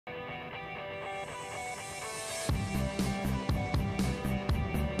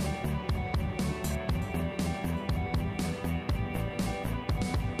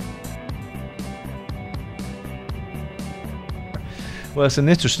Well, it's an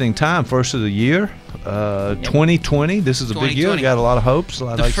interesting time. First of the year, 2020. This is a big year. We got a lot of hopes, a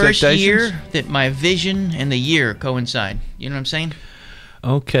lot of expectations. The first year that my vision and the year coincide. You know what I'm saying?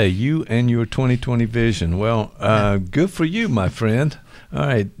 Okay, you and your 2020 vision. Well, good for you, my friend. All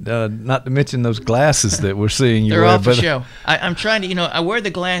right, not to mention those glasses that we're seeing you They're wear. all for show. I'm trying to, I wear the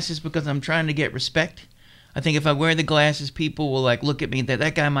glasses because I'm trying to get respect. I think if I wear the glasses, people will like look at me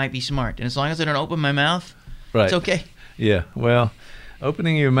that guy might be smart. And as long as I don't open my mouth, it's okay. Yeah, well,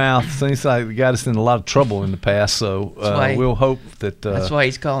 opening your mouth seems like it got us in a lot of trouble in the past, so we'll hope that... that's why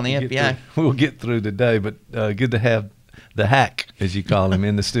he's calling the FBI. We'll get through today, but good to have the hack, as you call him,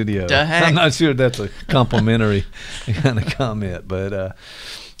 in the studio. The hack. I'm not sure that's a complimentary kind of comment, but... all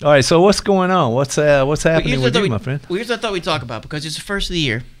right, so what's going on? What's happening with you, my friend? Well, here's what I thought we'd talk about, because it's the first of the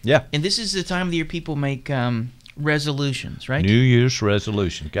year. Yeah. And this is the time of the year people make resolutions, right? New Year's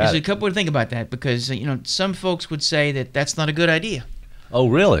resolution. There's a couple to think about that, because some folks would say that that's not a good idea. Oh,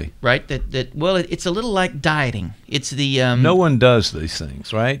 really? Right. Well, it's a little like dieting. It's the no one does these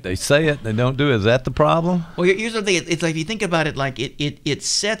things, right? They say it, they don't do it. Is that the problem? Well, here's the thing. It's like if you think about it, like it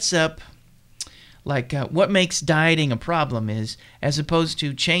sets up. Like what makes dieting a problem is, as opposed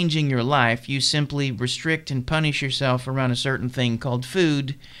to changing your life, you simply restrict and punish yourself around a certain thing called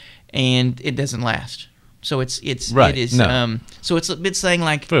food, and it doesn't last. So it is. No. So it's saying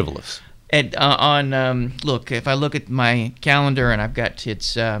like frivolous. Look, if I look at my calendar and I've got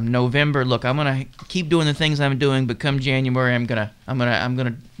it's November. Look, I'm gonna keep doing the things I'm doing, but come January,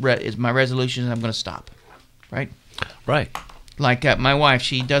 my resolution is I'm gonna stop. Right. Right. Like my wife,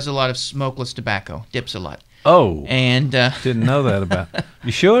 she does a lot of smokeless tobacco, dips a lot. Oh, and didn't know that about.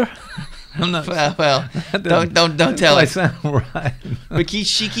 You sure? I'm not. Well, don't tell her. Sound right. But she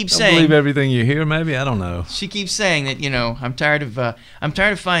keeps don't saying. Believe everything you hear. Maybe I don't know. She keeps saying that I'm tired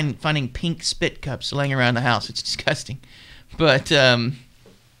of finding pink spit cups laying around the house. It's disgusting, but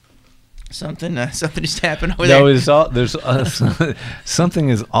something just happened over there. No, there's something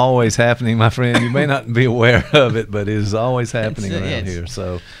is always happening, my friend. You may not be aware of it, but it is always happening around here.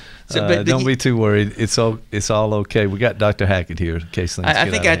 So don't be too worried. It's all okay. We got Dr. Hackett here in case things. I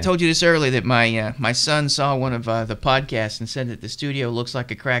think I told you this earlier that my son saw one of the podcasts and said that the studio looks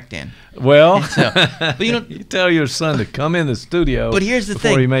like a crack den. Well, but you tell your son to come in the studio. But here's the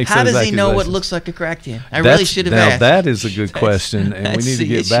thing: how does he know what looks like a crack den? I really should have asked. That is a good question, and we need to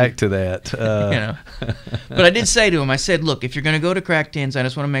get back to that. But I did say to him, I said, look, if you're going to go to crack dens, I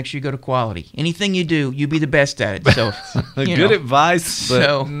just want to make sure you go to quality. Anything you do, you be the best at it. So good advice,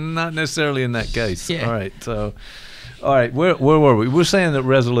 but not necessarily in that case. Yeah. All right, so where were we? We're saying that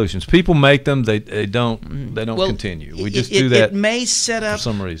resolutions, people make them, they don't continue. We just do that. It may set up for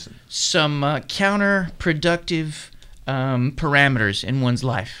some reason some counterproductive parameters in one's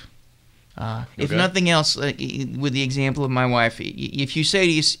life. If nothing else, with the example of my wife, if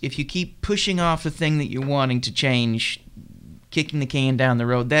you keep pushing off the thing that you're wanting to change, kicking the can down the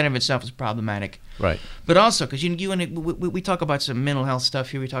road, that of itself is problematic. Right. But also, because we talk about some mental health stuff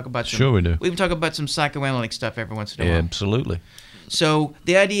here. We talk about sure we do. We talk about some psychoanalytic stuff every once in a while. Absolutely. So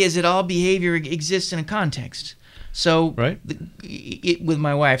the idea is that all behavior exists in a context. So with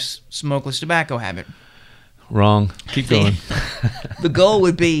my wife's smokeless tobacco habit. Wrong. Keep going. The goal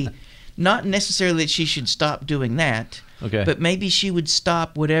would be not necessarily that she should stop doing that. Okay. But maybe she would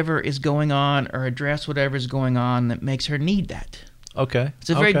stop whatever is going on or address whatever is going on that makes her need that. Okay. It's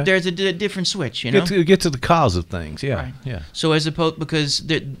there's a different switch, Get to the cause of things, yeah. Right. Yeah. So as opposed, because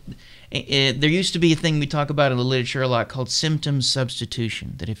there used to be a thing we talk about in the literature a lot called symptom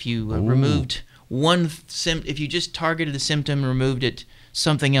substitution, that if you removed if you just targeted the symptom and removed it,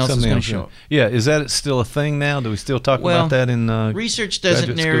 something else is going to show up. Yeah, is that still a thing now? Do we still talk about that in research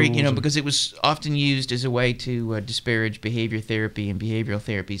doesn't narrate, because it was often used as a way to disparage behavior therapy and behavioral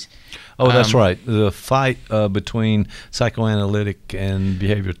therapies. Oh, that's right. The fight between psychoanalytic and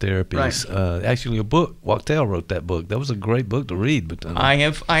behavior therapies. Right. Actually, a book. Wachtel wrote that book. That was a great book to read. But I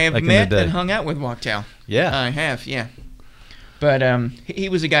have met and hung out with Wachtel. Yeah, I have. Yeah, but he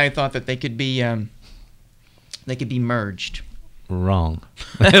was a guy who thought that they could be merged. Wrong,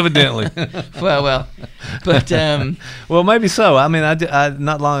 evidently. well, but well, maybe so. I mean, I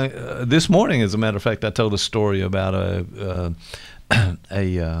not long this morning, as a matter of fact, I told a story about a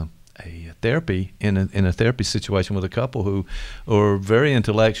therapy in a therapy situation with a couple who were very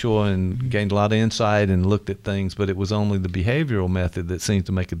intellectual and gained a lot of insight and looked at things, but it was only the behavioral method that seemed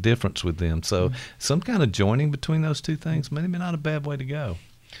to make a difference with them. So some kind of joining between those two things, maybe not a bad way to go.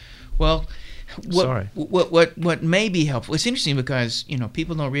 Well, what may be helpful, it's interesting because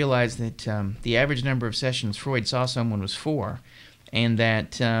people don't realize that the average number of sessions Freud saw someone was 4, and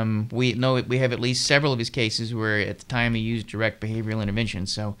that we know we have at least several of his cases where at the time he used direct behavioral intervention.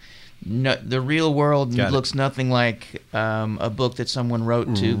 So the real world looks nothing like a book that someone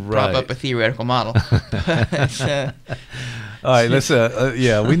wrote to prop up a theoretical model. All right, let's.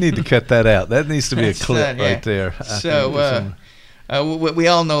 We need to cut that out. That needs to be a clip right there. So we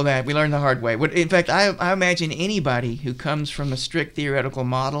all know that. We learned the hard way. In fact, I imagine anybody who comes from a strict theoretical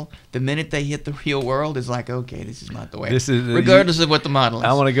model, the minute they hit the real world, is like, okay, this is not the way. Regardless of what the model is.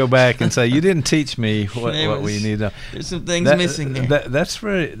 I want to go back and say, you didn't teach me what we need to know. There's some things missing there. That's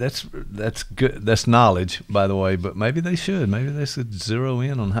good. That's knowledge, by the way. But maybe they should. Maybe they should zero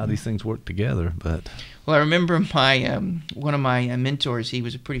in on how these things work together. But well, I remember one of my mentors. He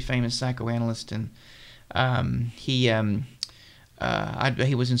was a pretty famous psychoanalyst, and he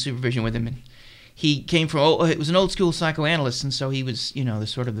was in supervision with him, and he came from it was an old school psychoanalyst, and so he was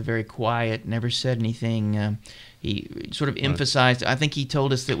the very quiet, never said anything. He sort of emphasized. I think he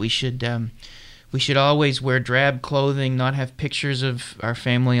told us that we should always wear drab clothing, not have pictures of our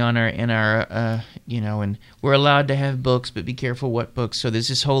family on and we're allowed to have books, but be careful what books. So there's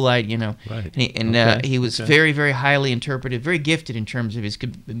this whole right. And he was very, very highly interpretive, very gifted in terms of his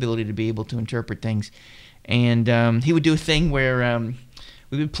ability to be able to interpret things. And he would do a thing where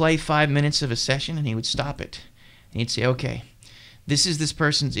we would play 5 minutes of a session, and he would stop it. And he'd say, okay, this is this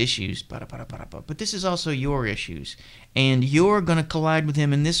person's issues, but this is also your issues. And you're going to collide with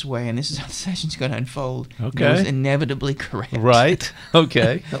him in this way, and this is how the session's going to unfold. Okay. And it was inevitably correct. Right.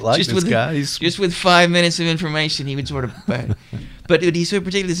 Okay. I like this guy. Just with 5 minutes of information, he would sort of... but he sort of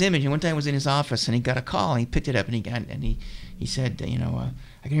predicted this image. And one time I was in his office, and he got a call, and he picked it up, and he said,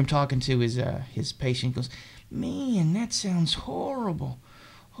 I can hear him talking to his patient. He goes, man, that sounds horrible.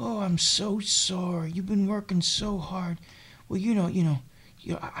 Oh, I'm so sorry. You've been working so hard. Well,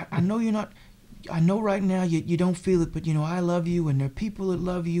 I know you're not. I know right now you don't feel it, but I love you, and there are people that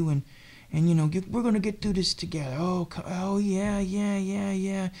love you, and we're gonna get through this together. Oh yeah.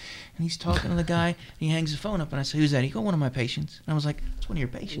 And he's talking to the guy, and he hangs the phone up, and I say, who's that? He goes, one of my patients. And I was like, it's one of your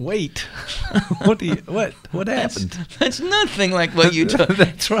patients. Wait, what happened? That's nothing like what you told.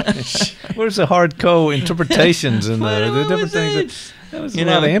 That's right. Where's the hardcore interpretations and the different things? There was a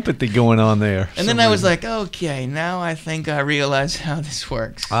lot of empathy going on there. And then I was like, okay, now I think I realize how this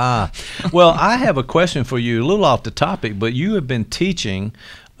works. Well, I have a question for you, a little off the topic, but you have been teaching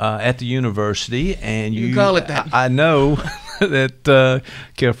at the university, and you call it that. I know that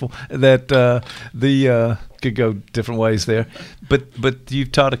could go different ways there, but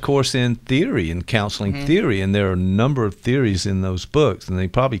you've taught a course in theory and counseling theory, and there are a number of theories in those books, and they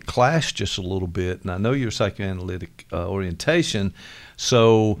probably clash just a little bit. And I know your psychoanalytic orientation,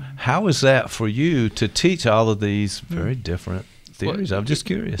 so how is that for you to teach all of these very different theories? I'm just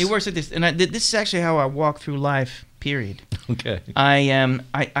curious. He works at this, and this is actually how I walk through life. Period. Okay.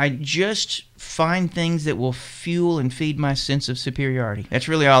 I just find things that will fuel and feed my sense of superiority. That's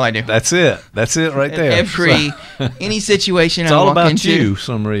really all I do. That's it right there. Any situation it's I all walk about into, you,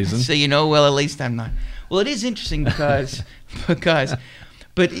 some reason. So well, at least I'm not. Well, it is interesting because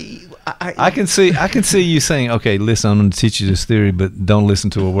but I can see you saying, okay, listen, I'm going to teach you this theory, but don't listen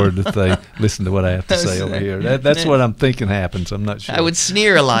to a word that they listen to what I have to say over here. That's what I'm thinking happens. I'm not sure. I would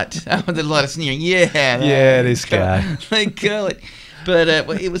sneer a lot. I would do a lot of sneering. Yeah, this guy. They call it. But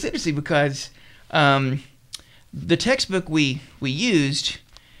it was interesting because the textbook we used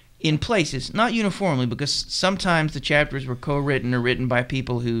in places, not uniformly, because sometimes the chapters were co-written or written by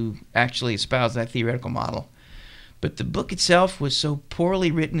people who actually espouse that theoretical model. But the book itself was so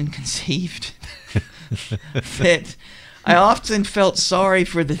poorly written and conceived that I often felt sorry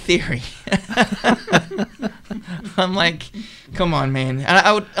for the theory. I'm like, come on, man. And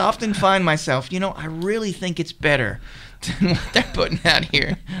I would often find myself, I really think it's better than what they're putting out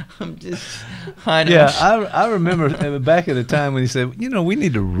here. I remember back at the time when he said, we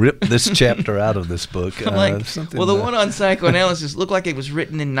need to rip this chapter out of this book. I'm like, the one on psychoanalysis looked like it was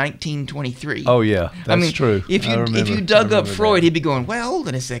written in 1923. Oh yeah, that's true. If you dug up Freud, he'd be going, well, hold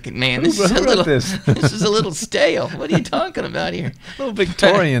on a second, man. This is a little stale. What are you talking about here? A little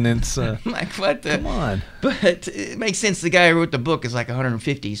Victorian. It's like, what the? Come on. But it makes sense. The guy who wrote the book is like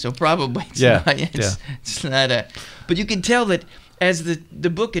 150, so probably it's not a. But you can tell that as the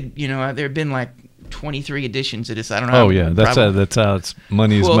book had, there had been like 23 editions of this. I don't know. Oh yeah, that's how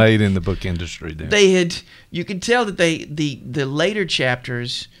money is made in the book industry. There. You could tell that the later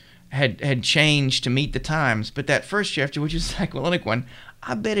chapters had changed to meet the times, but that first chapter, which is the psychoanalytic one,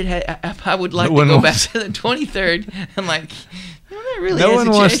 I bet it had. I would like to go back to the 23rd and like. Really no one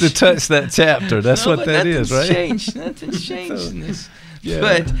wants to touch that chapter. That's what that is, right? Nothing's changed in this. Yeah.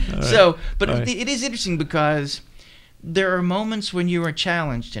 But it is interesting because there are moments when you are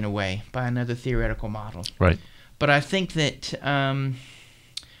challenged in a way by another theoretical model. Right. But I think that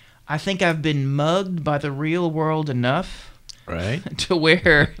I think I've been mugged by the real world enough, right, to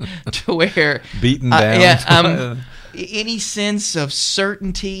where beaten down. Any sense of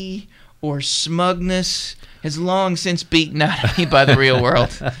certainty or smugness has long since beaten out of me by the real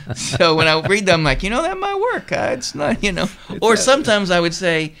world. So when I read them, I'm like, that might work. It's not, Or sometimes I would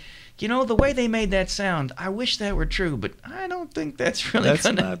say, the way they made that sound, I wish that were true, but I don't think that's really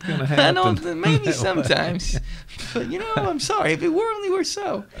not gonna happen. Maybe sometimes. But, I'm sorry. If it only were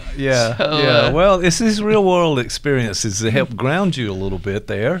so. Yeah, yeah. Well, it's these real world experiences that help ground you a little bit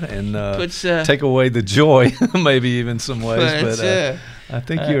there and take away the joy, maybe even some ways. But I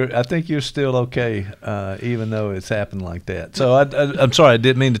think you're still okay, even though it's happened like that. So I'm sorry, I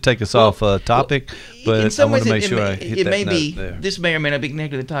didn't mean to take us off topic, but I want to make sure I hit that note there. This may or may not be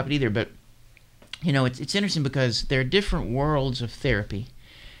connected to the topic either, but it's interesting because there are different worlds of therapy,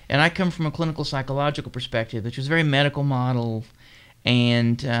 and I come from a clinical psychological perspective, which was very medical model,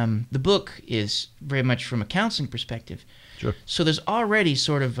 and the book is very much from a counseling perspective. Sure. So there's already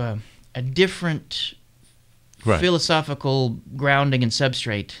sort of a different philosophical grounding and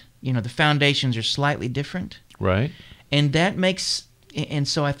substrate. The foundations are slightly different. Right. And that makes, and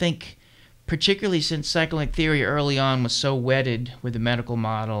so I think, particularly since psychoanalytic theory early on was so wedded with the medical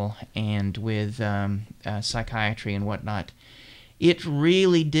model and with psychiatry and whatnot, it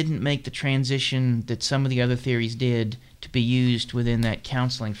really didn't make the transition that some of the other theories did to be used within that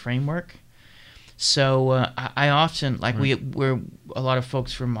counseling framework. So I often, like we're a lot of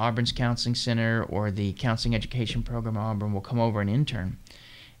folks from Auburn's Counseling Center or the Counseling Education Program at Auburn will come over and intern.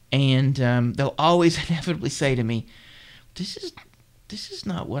 And they'll always inevitably say to me, this is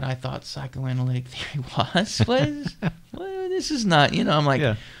not what I thought psychoanalytic theory was. Well, this is not, I'm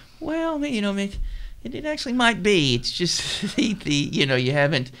like, well, it actually might be. It's just you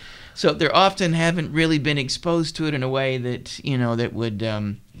haven't, so they often haven't really been exposed to it in a way that, that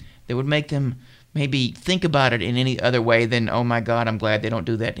would make them maybe think about it in any other way than, oh my God, I'm glad they don't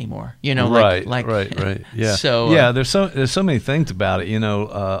do that anymore. Right. Yeah. So there's so many things about it.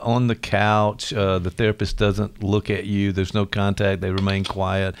 On the couch, the therapist doesn't look at you. There's no contact. They remain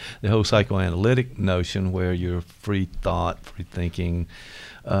quiet. The whole psychoanalytic notion where you're free thought, free thinking,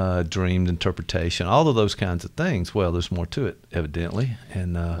 dreamed interpretation, all of those kinds of things. Well, there's more to it, evidently.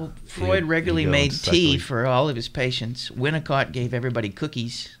 And Freud regularly made tea for all of his patients. Winnicott gave everybody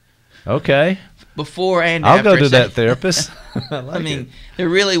cookies. Okay. Before and I'll after. go to that therapist. I mean, there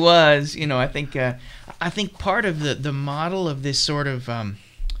really was. I think part of the model of this sort of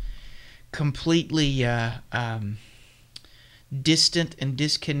completely distant and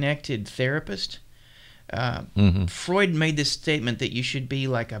disconnected therapist. Freud made this statement that you should be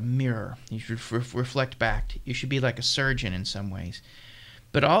like a mirror. You should reflect back. You should be like a surgeon in some ways.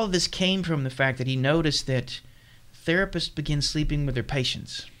 But all of this came from the fact that he noticed that therapists begin sleeping with their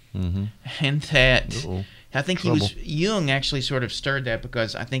patients. Mm-hmm. And that I think Jung actually sort of stirred that,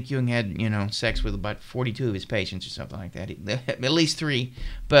 because I think Jung had sex with about 42 of his patients or something like that. At least 3,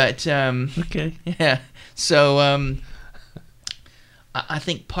 but okay, yeah. So I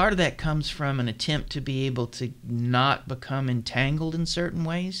think part of that comes from an attempt to be able to not become entangled in certain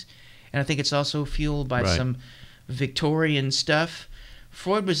ways, and I think it's also fueled by some Victorian stuff.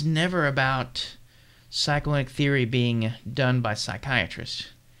 Freud was never about psychoanalytic theory being done by psychiatrists.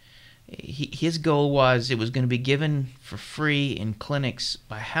 His goal was it was going to be given for free in clinics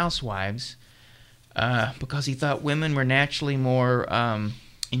by housewives, because he thought women were naturally more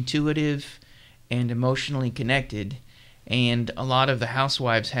intuitive and emotionally connected, and a lot of the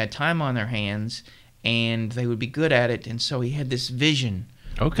housewives had time on their hands and they would be good at it, and so he had this vision.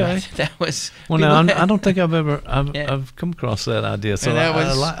 Okay, that was well. Now I don't think I've come across that idea, so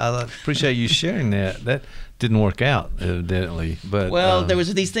I appreciate you sharing that. That didn't work out, evidently. But there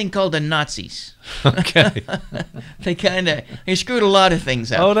was this thing called the Nazis. Okay, they screwed a lot of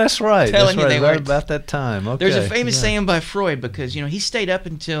things up. Oh, that's right. Telling you they right were about that time. Okay, there's a famous saying by Freud, because he stayed up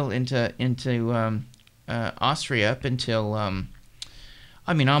into Austria up until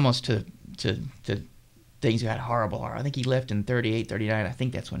almost to things got horrible. I think he left in 38, 39. I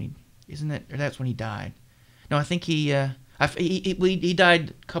think that's when that's when he died. No, I think he died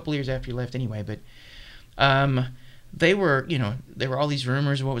a couple years after he left anyway. But there were all these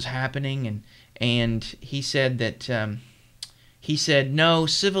rumors of what was happening, and he said that no,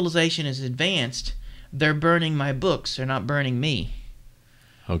 civilization is advanced. They're burning my books. They're not burning me.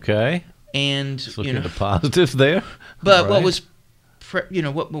 Okay. And just looking at the positive there. But what was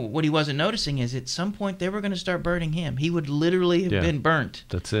what he wasn't noticing is at some point they were going to start burning him. He would literally have been burnt.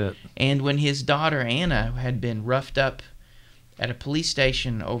 That's it. And when his daughter Anna had been roughed up at a police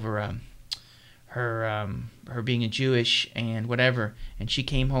station over her being a Jewish and whatever, and she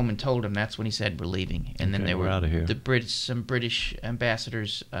came home and told him, that's when he said, we're leaving. And then we're out of here. Some British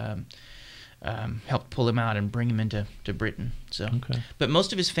ambassadors helped pull him out and bring him into Britain. So, but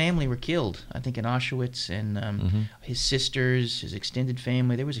most of his family were killed, I think, in Auschwitz, and his sisters, his extended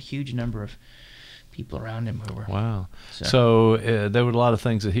family. There was a huge number of people around him who were. Wow. So there were a lot of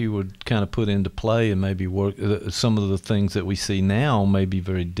things that he would kind of put into play and maybe work. Some of the things that we see now may be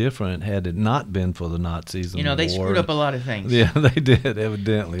very different had it not been for the Nazis. And they screwed up a lot of things. Yeah, they did,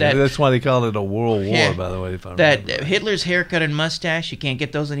 evidently. That's why they call it a world war, by the way. If I remember. Hitler's haircut and mustache, you can't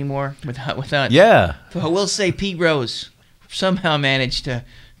get those anymore without. Yeah. We'll say Pete Rose somehow managed to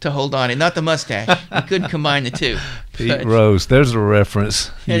hold on, and not the mustache. You couldn't combine the two. Pete Rose, there's a reference.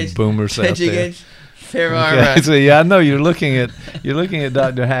 You boomers out there. There are. So I know you're looking at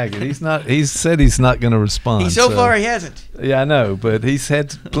Dr. Haggett. He's said he's not going to respond. So far he hasn't. Yeah, I know, but he's had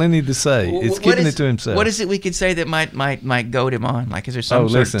plenty to say. It's keeping it to himself. What is it we could say that might goad him on? Like, is there some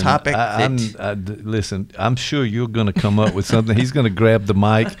sort of topic? Listen, I'm sure you're going to come up with something. He's going to grab the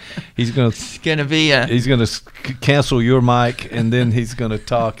mic. He's going to cancel your mic, and then he's going to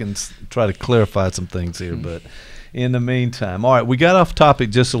talk and try to clarify some things here, but. In the meantime, all right, we got off topic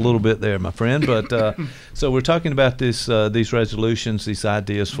just a little bit there, my friend. But so we're talking about these resolutions, these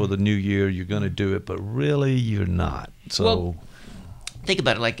ideas for the new year. You're going to do it, but really you're not. So think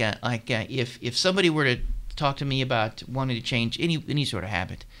about it if somebody were to talk to me about wanting to change any sort of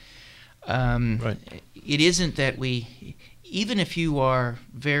habit, right. It isn't that even if you are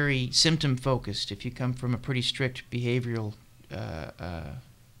very symptom focused, if you come from a pretty strict behavioral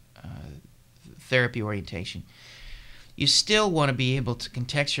therapy orientation, you still want to be able to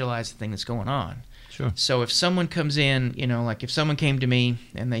contextualize the thing that's going on. Sure. So if someone comes in, like if someone came to me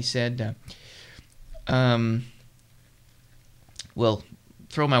and they said, well,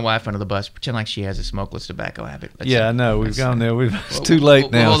 throw my wife under the bus, pretend like she has a smokeless tobacco habit. I know. We've gone there. It's too late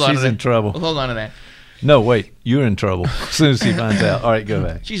now. She's in trouble. Hold on to that. No, wait. You're in trouble as soon as she finds out. All right, go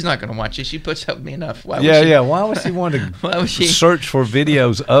back. She's not going to watch it. She puts up with me enough. Why would she want to search for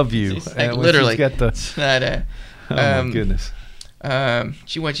videos of you? Literally. She's got oh, my goodness.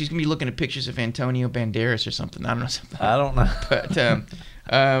 She's going to be looking at pictures of Antonio Banderas or something. I don't know. But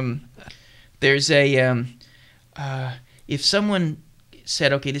there's if someone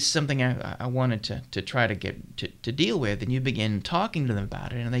said, okay, this is something I wanted to try to get to deal with, and you begin talking to them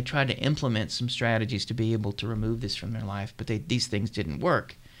about it, and they try to implement some strategies to be able to remove this from their life, but these things didn't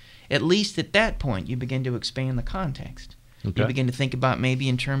work. At least at that point, you begin to expand the context. Okay. You begin to think about maybe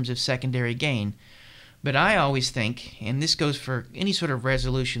in terms of secondary gain. But I always think, and this goes for any sort of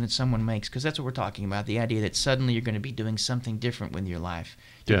resolution that someone makes, because that's what we're talking about, the idea that suddenly you're going to be doing something different with your life.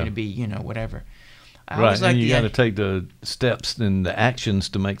 You're going to be, whatever. Right, and you got to take the steps and the actions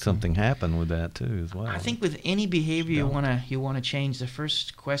to make something happen with that too, as well. I think with any behavior you want to change, the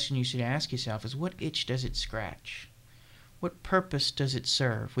first question you should ask yourself is, what itch does it scratch? What purpose does it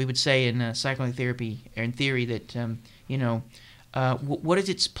serve? We would say in psychotherapy, or in theory, that what is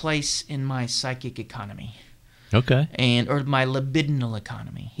its place in my psychic economy? Okay. Or my libidinal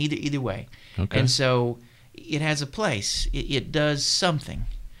economy. Either way. Okay. And so it has a place. It does something.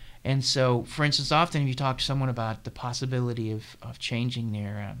 And so, for instance, often if you talk to someone about the possibility of changing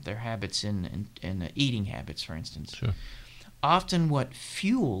their habits and eating habits, for instance, sure. Often what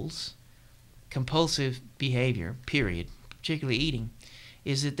fuels compulsive behavior, period, particularly eating,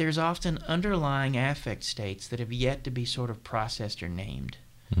 is that there's often underlying affect states that have yet to be sort of processed or named.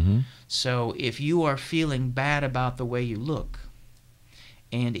 Mm-hmm. So if you are feeling bad about the way you look,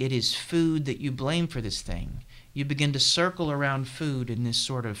 and it is food that you blame for this thing, you begin to circle around food in this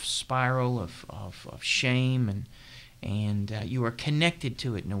sort of spiral of shame, and you are connected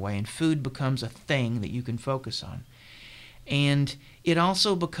to it in a way, and food becomes a thing that you can focus on. And it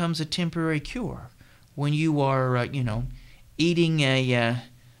also becomes a temporary cure when you are, eating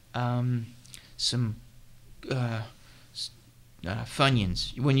some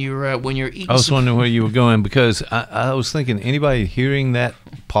Funyuns. When you're eating. I was wondering where you were going, because I was thinking, anybody hearing that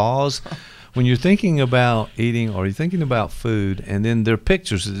pause. When you're thinking about eating or you're thinking about food, and then there are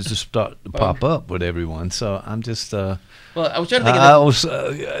pictures that just start to pop up with everyone. So I'm just. Well, I was trying to think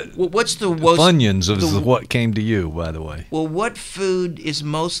of what's the most. Funyuns is what came to you, by the way. Well, what food is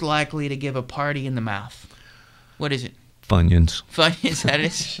most likely to give a party in the mouth? What is it? Funyuns. Funyuns, that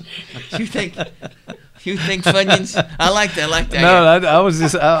is. You think You think Funyuns? I like that. I like that. No,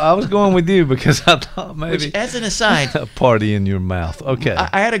 I was going with you because I thought maybe. Which, as an aside, a party in your mouth. Okay.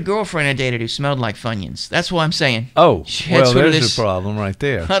 I had a girlfriend I dated who smelled like Funyuns. That's what I'm saying. Oh, well, there's this, your problem right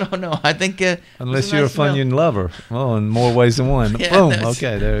there. I don't know. I think unless you're a Funyun lover. Well, in more ways than one. Yeah, Boom.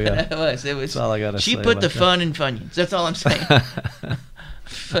 Okay, there we go. It was. That's all I got to say. She put the fun in Funyuns. That's all I'm saying.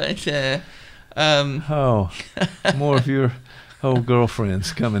 But more of your old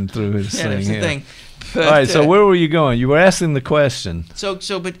girlfriends coming through this thing that's the here. thing. But, all right, so where were you going? You were asking the question.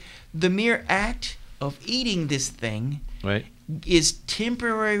 But the mere act of eating this thing right. is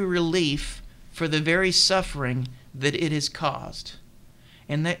temporary relief for the very suffering that it has caused.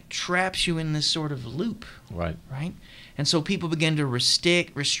 And that traps you in this sort of loop. Right. Right? And so people begin to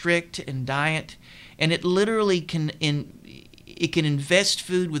restrict and diet, and it literally can invest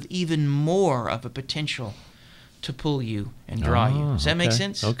food with even more of a potential to pull you and draw you. Does that make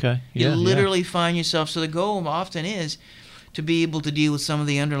sense? Okay. You literally find yourself. So the goal often is to be able to deal with some of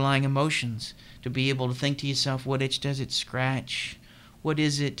the underlying emotions, to be able to think to yourself, what itch does it scratch? What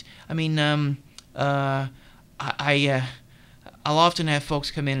is it? I mean, I'll often have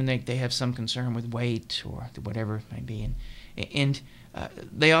folks come in and they have some concern with weight or whatever it may be, and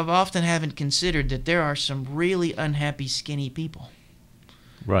they have often haven't considered that there are some really unhappy skinny people.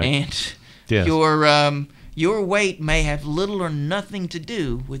 Right. And yes. Your weight may have little or nothing to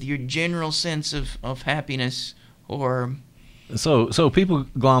do with your general sense of happiness or... So people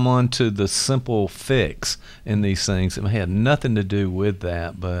glom on to the simple fix in these things. It may have nothing to do with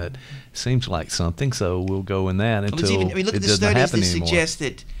that, but it seems like something, so we'll go in that until look at the studies that suggest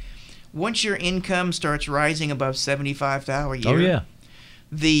that once your income starts rising above $75,000 a year... Oh, yeah.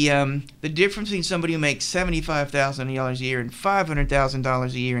 The difference between somebody who makes $75,000 a year and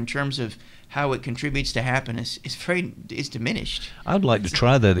 $500,000 a year in terms of how it contributes to happiness is diminished. I'd like to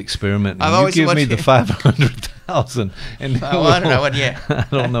try that experiment. I've you always give me the 500,000, and I don't know what. Yeah, I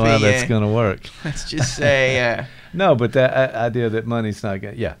don't know how that's going to work. Let's just say no, but that idea that money's not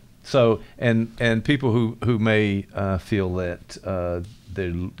going. Yeah. So and people who may feel that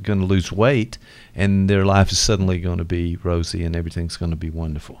they're going to lose weight and their life is suddenly going to be rosy and everything's going to be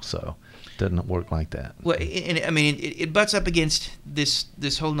wonderful. So it doesn't work like that. Well, I mean, it butts up against this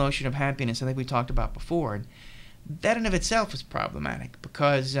whole notion of happiness I think we talked about before. And that in of itself is problematic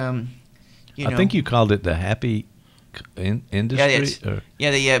because, I think you called it the happy industry.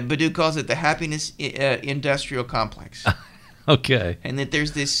 Badu calls it the happiness industrial complex. Okay. And that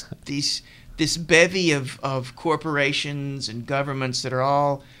there's this bevy of corporations and governments that are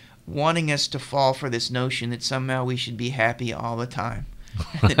all wanting us to fall for this notion that somehow we should be happy all the time.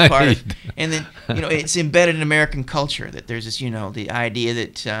 And then it's embedded in American culture that there's this the idea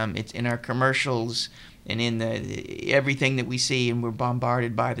that it's in our commercials and in everything that we see and we're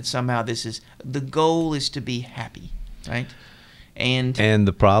bombarded by that somehow the goal is to be happy, right? And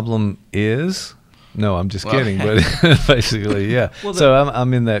the problem is. No, I'm just kidding, but basically, yeah. Well, so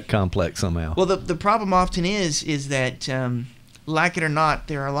I'm in that complex somehow. Well, the problem often is that, like it or not,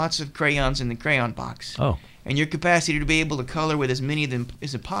 there are lots of crayons in the crayon box. Oh. And your capacity to be able to color with as many of them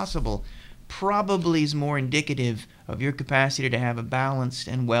as possible probably is more indicative of your capacity to have a balanced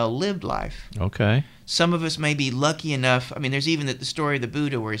and well-lived life. Okay. Some of us may be lucky enough. I mean, there's even the story of the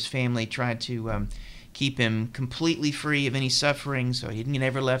Buddha where his family tried to keep him completely free of any suffering, so he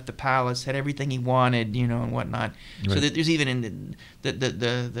never left the palace, had everything he wanted, and whatnot. Right. So that there's even in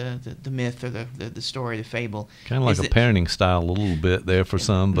the myth or the story, the fable. Kind of like a parenting style a little bit there for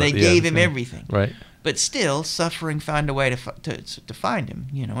some. But they gave him everything. Right. But still, suffering found a way to find him,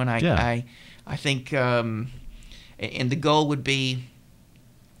 And I think, and the goal would be,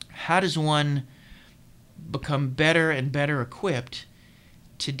 how does one become better and better equipped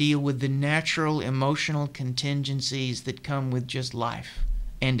to deal with the natural emotional contingencies that come with just life?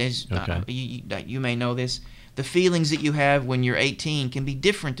 And as you may know this, the feelings that you have when you're 18 can be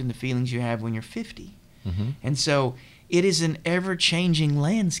different than the feelings you have when you're 50. Mm-hmm. And so it is an ever-changing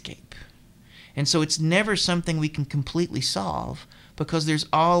landscape. And so it's never something we can completely solve because there's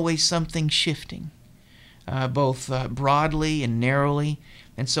always something shifting, both broadly and narrowly.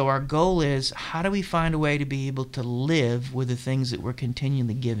 And so our goal is, how do we find a way to be able to live with the things that we're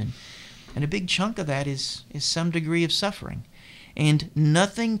continually given? And a big chunk of that is some degree of suffering. And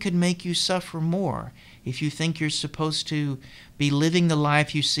nothing could make you suffer more if you think you're supposed to be living the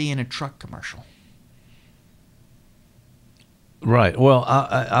life you see in a truck commercial. Right. Well,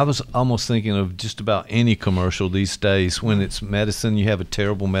 I was almost thinking of just about any commercial these days. When it's medicine, you have a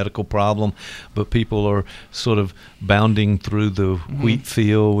terrible medical problem, but people are sort of bounding through the wheat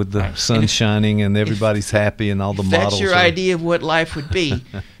field with the sun shining and everybody's happy and all the models. That's your idea of what life would be.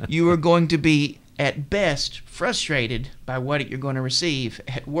 You are going to be at best frustrated by what you're going to receive,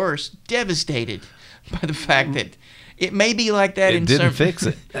 at worst devastated by the fact that it may be like that in didn't some fix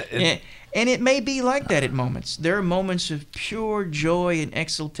it. And it may be like that at moments. There are moments of pure joy and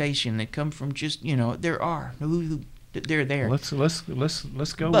exultation that come from just, there are. They're there. Let's go But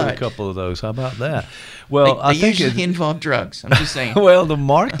with a couple of those. How about that? Well, they I think usually involve drugs. I'm just saying. well, the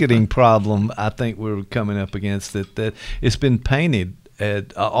marketing problem I think we're coming up against that it's been painted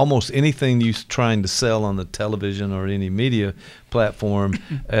at almost anything you're trying to sell on the television or any media platform.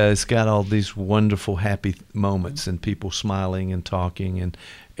 It's got all these wonderful happy moments and people smiling and talking, and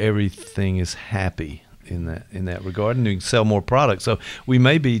everything is happy in that regard, and you can sell more products. So we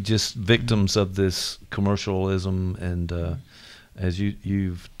may be just victims of this commercialism, and as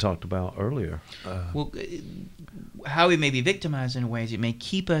you've talked about earlier. How we may be victimized in ways, it may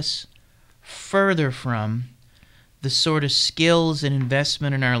keep us further from the sort of skills and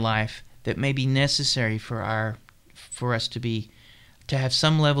investment in our life that may be necessary for us to have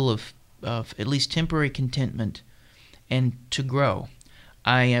some level of at least temporary contentment and to grow.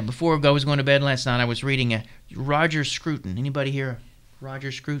 Before I was going to bed last night, I was reading Roger Scruton. Anybody here a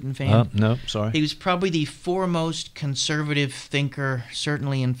Roger Scruton fan? No, sorry. He was probably the foremost conservative thinker,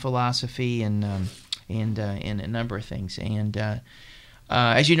 certainly in philosophy and in a number of things. And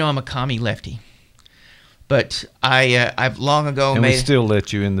as you know, I'm a commie lefty. But I've long ago and made... we still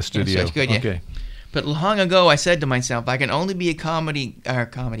let you in the studio. Yeah, so good, yeah. Okay. But long ago, I said to myself, I can only be a comedy.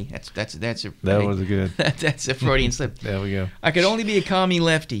 That's a That was a good. that's a Freudian slip. There we go. I could only be a commie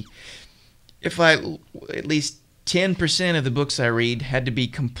lefty if at least 10% of the books I read had to be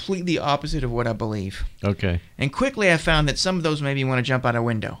completely opposite of what I believe. Okay. And quickly, I found that some of those made me want to jump out a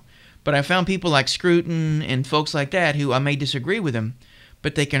window. But I found people like Scruton and folks like that who I may disagree with them,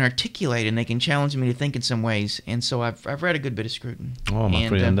 but they can articulate and they can challenge me to think in some ways. And so I've read a good bit of Scruton. Oh, my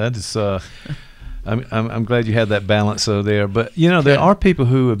friend, that is. I'm glad you had that balance there. But, there are people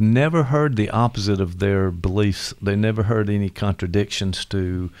who have never heard the opposite of their beliefs. They never heard any contradictions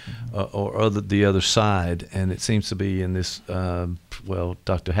to the other side. And it seems to be in this,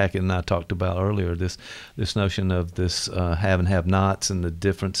 Dr. Hackett and I talked about earlier, this notion of this have and have-nots and the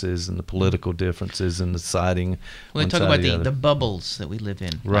differences and the political differences and the siding. Well, they talk about the bubbles that we live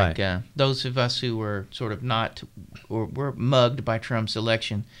in. Right. Like those of us who were sort of not or were mugged by Trump's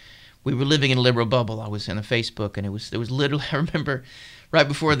election. We were living in a liberal bubble. I was in a Facebook, and there was literally. I remember right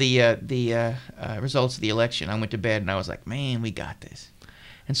before the results of the election, I went to bed and I was like, "Man, we got this."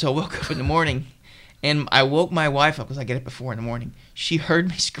 And so I woke up in the morning, and I woke my wife up because I get up at 4 in the morning. She heard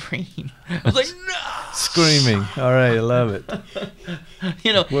me scream. I was like, "No!" Screaming. All right, I love it.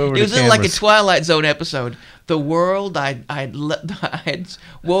 It was like a Twilight Zone episode. The world I'd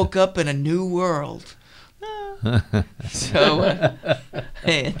woke up in a new world. So,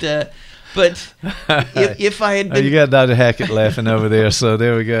 but if I had been, you got Dr. Hackett laughing over there, so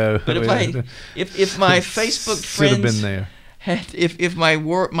there we go. But if my Facebook friends should have been there, if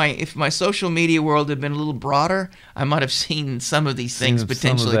my social media world had been a little broader, I might have seen some of these things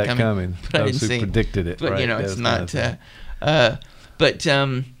potentially coming. But I didn't see. Predicted it. But right? It's not. But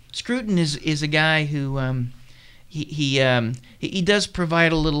Scruton is a guy who he does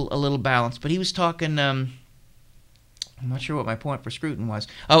provide a little balance. But he was talking. I'm not sure what my point for Scruton was.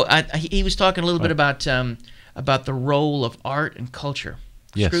 He was talking a little bit about the role of art and culture.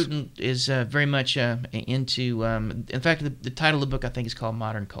 Yes. Scruton is very much into. In fact, the title of the book I think is called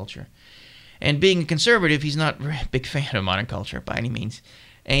Modern Culture. And being a conservative, he's not a very big fan of modern culture by any means,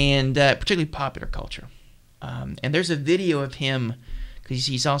 and particularly popular culture. And there's a video of him because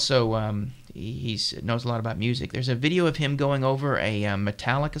he's also knows a lot about music. There's a video of him going over a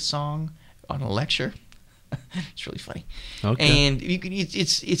Metallica song on a lecture. It's really funny. Okay. And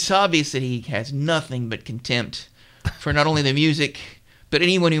it's obvious that he has nothing but contempt for not only the music, but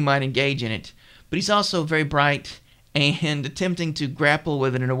anyone who might engage in it. But he's also very bright and attempting to grapple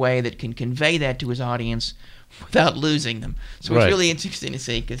with it in a way that can convey that to his audience without losing them. So it's really interesting to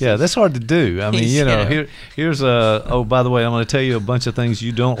see. That's hard to do. I mean, here's by the way, I'm going to tell you a bunch of things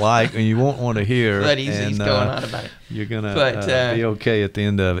you don't like and you won't want to hear. But he's going on about it. You're going to be okay at the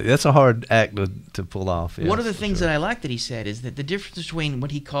end of it. That's a hard act to pull off. One of the things that I like that he said is that the difference between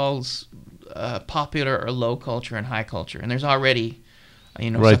what he calls popular or low culture and high culture, and there's already...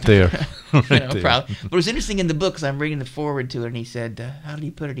 right there. Problem. But it was interesting in the book because I'm reading the foreword to it, and he said, how did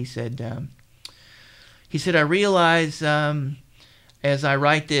he put it? He said, I realize as I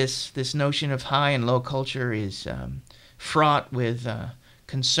write this notion of high and low culture is fraught with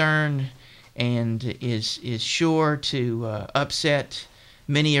concern and is sure to upset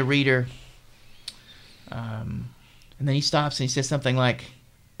many a reader. And then he stops and he says something like,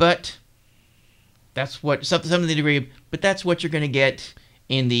 but That's what something to the degree of, but that's what you're going to get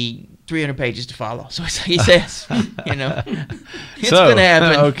in the 300 pages to follow. So he says, you know, it's going to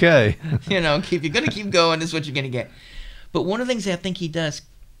happen. Okay. You know, you're going to keep going. This is what you're going to get. But one of the things I think he does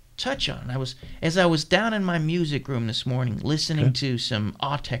touch on, as I was down in my music room this morning listening to some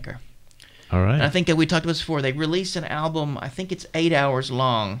Autechre. All right. And I think that we talked about this before. They released an album, I think it's 8 hours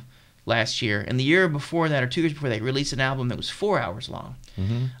long last year. And the year before that, or 2 years before, they released an album that was 4 hours long.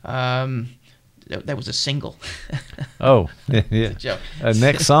 That was a single. Oh, yeah. Joke.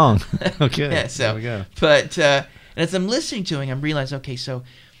 Next song. Okay. Yeah, so, there we go. But as I'm listening to him, I'm realizing, okay, so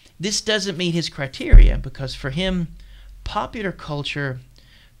this doesn't meet his criteria, because for him, popular culture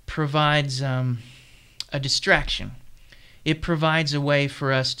provides a distraction. It provides a way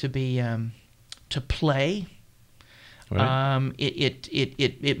for us to be to play. Right.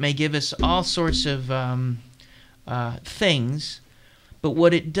 It may give us all sorts of things. But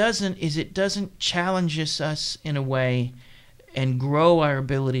what it doesn't is it doesn't challenge us in a way and grow our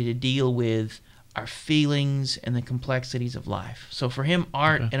ability to deal with our feelings and the complexities of life. So for him,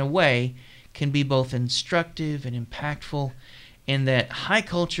 art, in a way, can be both instructive and impactful, in that high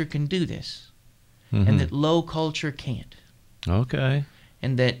culture can do this, and that low culture can't. Okay.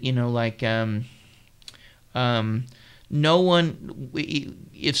 And that, you know, like no one,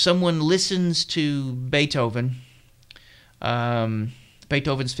 if someone listens to Beethoven,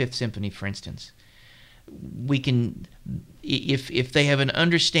 Beethoven's Fifth Symphony, for instance, we can, if they have an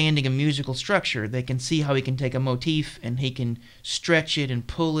understanding of musical structure, they can see how he can take a motif and he can stretch it and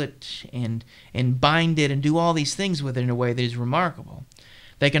pull it and bind it and do all these things with it in a way that is remarkable.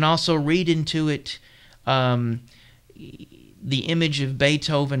 They can also read into it the image of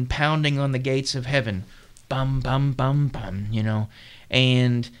Beethoven pounding on the gates of heaven, bum bum bum bum, you know,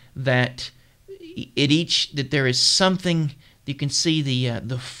 and that that there is something. You can see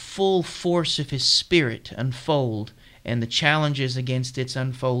the full force of his spirit unfold and the challenges against its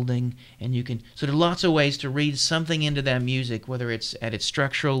unfolding, and you can, so there are lots of ways to read something into that music, whether it's at its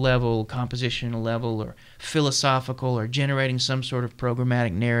structural level, compositional level, or philosophical, or generating some sort of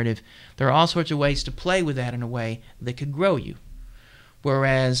programmatic narrative. There are all sorts of ways to play with that in a way that could grow you,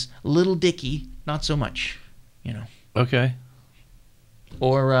 whereas Little Dicky, not so much, you know. Okay.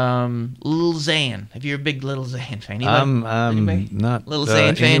 Or Lil Xan. Have you a big Lil Xan fan? I'm not Lil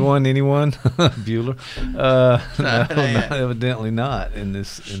Xan fan. Anyone? Bueller? No, Yeah. evidently not in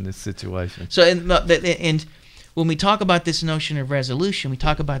this situation. So and when we talk about this notion of resolution, we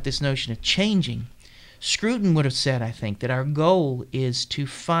talk about this notion of changing. Scruton would have said, I think, that our goal is to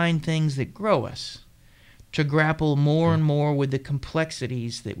find things that grow us, to grapple more and more with the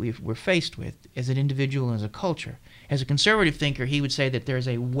complexities that we're faced with as an individual and as a culture. As a conservative thinker, he would say that there's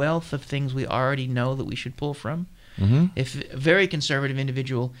a wealth of things we already know that we should pull from. If a very conservative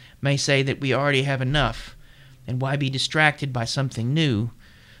individual may say that we already have enough, and why be distracted by something new?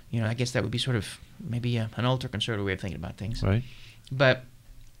 You know, I guess that would be sort of maybe an ultra-conservative way of thinking about things. Right. But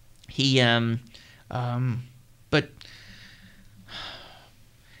he, but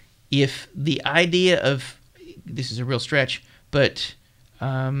if the idea of, this is a real stretch, but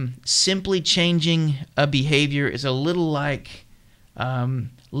simply changing a behavior is a little like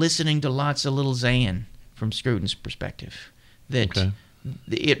listening to lots of Little Xan from Scruton's perspective. That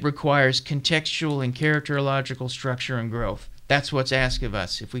it requires contextual and characterological structure and growth. That's what's asked of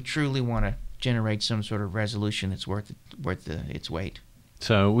us if we truly want to generate some sort of resolution that's worth its weight.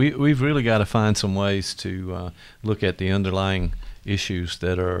 So we've really got to find some ways to look at the underlying issues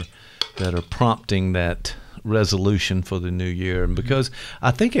that are prompting that resolution for the new year. And because I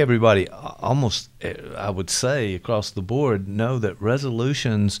think everybody almost, I would say across the board, know that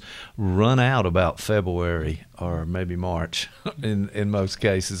resolutions run out about February or maybe March in most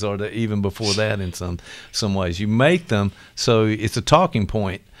cases, or even before that in some ways. You make them so it's a talking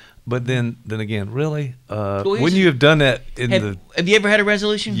point, but then again, really, wouldn't you have done that have you ever had a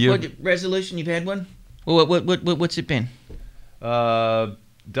resolution? What resolution you've had one? Well, what's it been?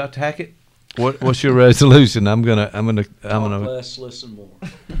 Dr. Hackett, what's your resolution? I'm gonna less, listen more.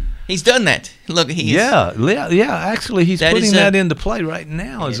 He's done that. Look, yeah. Actually, he's putting that into play right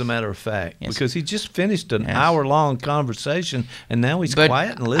now, as a matter of fact, because he just finished an hour-long conversation, and now he's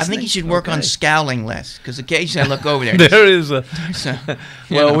quiet and listening. I think he should work on scowling less, because occasionally I look over there. There is a.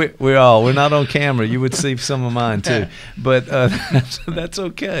 Well, we're not on camera. You would see some of mine too, but that's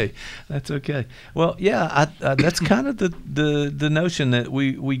okay. That's okay. Well, yeah, that's kind of the notion that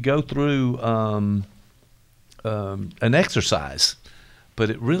we go through an exercise. But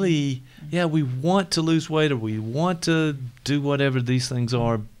it really, we want to lose weight or we want to do whatever these things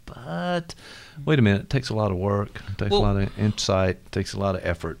are, but wait a minute, it takes a lot of work, it takes a lot of insight, it takes a lot of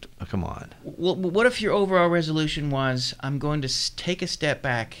effort. Oh, come on. Well, what if your overall resolution was, I'm going to take a step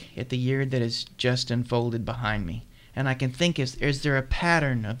back at the year that has just unfolded behind me, and I can think, is there a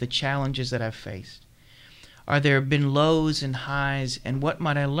pattern of the challenges that I've faced? Are there been lows and highs, and what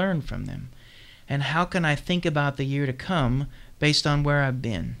might I learn from them? And how can I think about the year to come based on where I've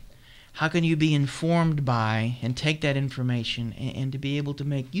been? How can you be informed by and take that information and to be able to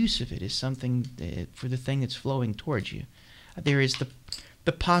make use of it as something for the thing that's flowing towards you? There is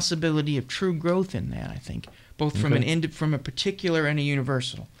the possibility of true growth in that, I think, both from from a particular and a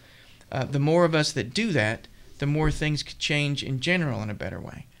universal. The more of us that do that, the more things could change in general in a better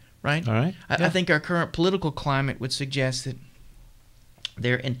way, right? All right. I think our current political climate would suggest that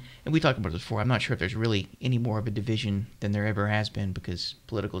and we talked about this before, I'm not sure if there's really any more of a division than there ever has been, because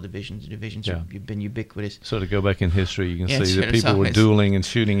political divisions have been ubiquitous. So to go back in history, you can see that people were dueling and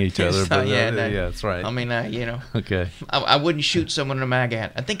shooting each other. But that's right. I mean, Okay. I wouldn't shoot someone in a MAGA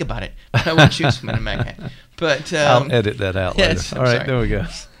hat. I think about it, but I wouldn't shoot someone in a MAGA hat. But I'll edit that out later. Yes, all right, sorry. there we go.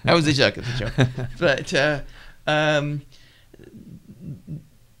 That was a joke. But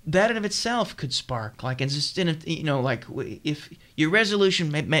that in of itself could spark, like, like if your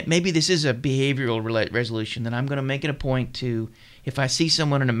resolution, maybe this is a behavioral resolution, that I'm going to make it a point to, if I see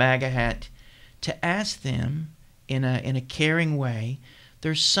someone in a MAGA hat, to ask them in a caring way,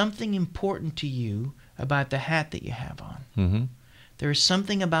 there's something important to you about the hat that you have on. Mm-hmm. There is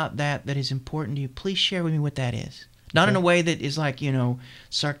something about that is important to you. Please share with me what that is. Not in a way that is like,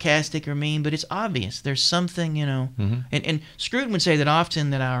 sarcastic or mean, but it's obvious. There's something, Mm-hmm. And Scruton would say that often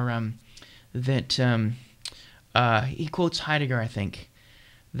that he quotes Heidegger, I think,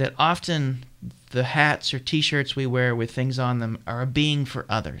 that often the hats or T-shirts we wear with things on them are a being for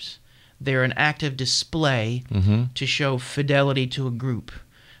others. They're an active display to show fidelity to a group.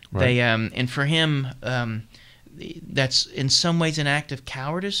 Right. And for him, that's in some ways an act of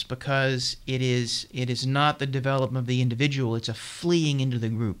cowardice, because it is not the development of the individual, it's a fleeing into the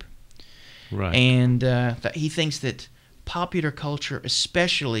group. Right. And he thinks that popular culture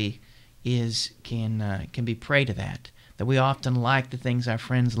especially can be prey to that we often like the things our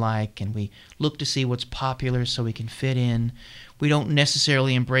friends like, and we look to see what's popular so we can fit in. We don't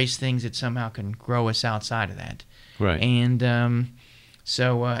necessarily embrace things that somehow can grow us outside of that. Right. And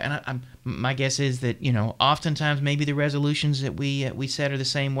my guess is that oftentimes maybe the resolutions that we set are the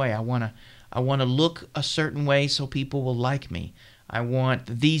same way. I want to look a certain way so people will like me. I want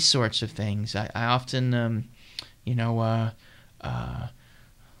these sorts of things. I often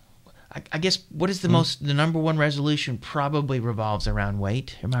I guess what is the number one resolution probably revolves around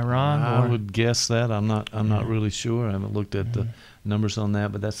weight. Am I wrong? I would guess that. I'm not really sure. I haven't looked at the numbers on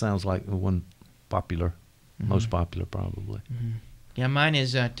that, but that sounds like the one popular, most popular probably. Mm-hmm. Yeah, mine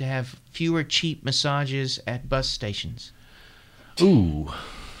is to have fewer cheap massages at bus stations. Ooh,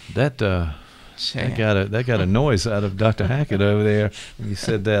 that got a noise out of Dr. Hackett over there when you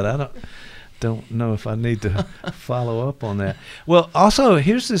said that. I don't know if I need to follow up on that. Well, also,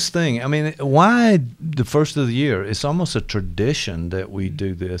 here's this thing. I mean, why the first of the year? It's almost a tradition that we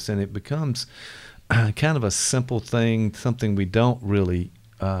do this, and it becomes kind of a simple thing, something we don't really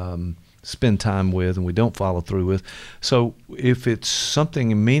spend time with and we don't follow through with. So if it's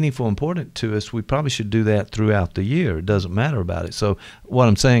something meaningful, important to us, we probably should do that throughout the year. It doesn't matter about it. So what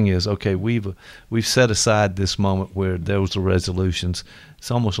I'm saying is, okay, we've set aside this moment where those are resolutions. It's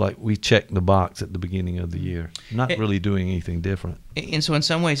almost like we check the box at the beginning of the year, not really doing anything different. And so in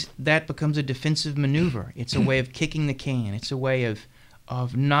some ways, that becomes a defensive maneuver. It's a way of kicking the can. It's a way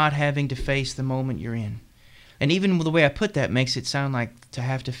of not having to face the moment you're in. And even the way I put that makes it sound like to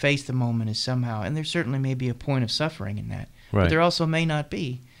have to face the moment is somehow, and there certainly may be a point of suffering in that, right. But there also may not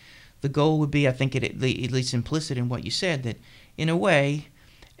be. The goal would be, I think, at least implicit in what you said, that in a way,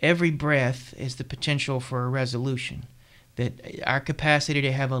 every breath is the potential for a resolution. That our capacity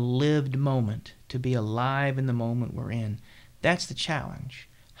to have a lived moment, to be alive in the moment we're in, that's the challenge.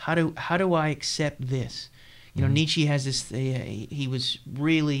 How do I accept this? Nietzsche has this. He was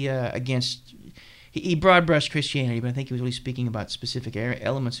really against. He broad-brushed Christianity, but I think he was really speaking about specific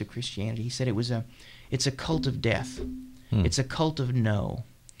elements of Christianity. He said it's a cult of death. It's a cult of no.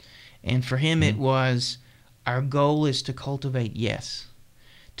 And for him it was, our goal is to cultivate yes.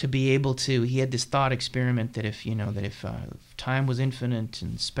 To be able to, he had this thought experiment that if time was infinite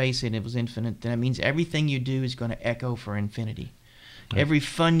and space and it was infinite, then it means everything you do is going to echo for infinity. Right. Every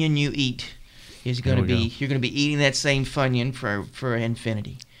Funyun you eat is going to be, you're going to be eating that same Funyun for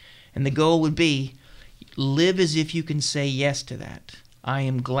infinity. And the goal would be, live as if you can say yes to that. I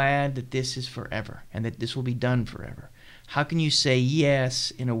am glad that this is forever and that this will be done forever. how can you say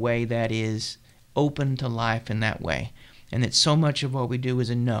yes in a way that is open to life in that way? And that so much of what we do is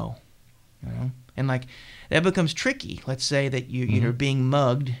a no. You know? And like that becomes tricky. Let's say that you're being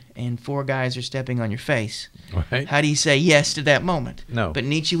mugged and 4 guys are stepping on your face. Right. How do you say yes to that moment? No. But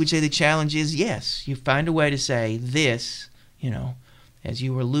Nietzsche would say the challenge is yes. You find a way to say this, as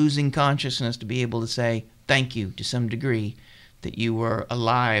you were losing consciousness, to be able to say thank you to some degree, that you were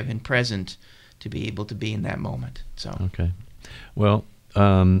alive and present to be able to be in that moment. So okay. Well,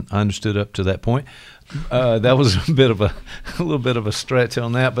 I understood up to that point. That was a little bit of a stretch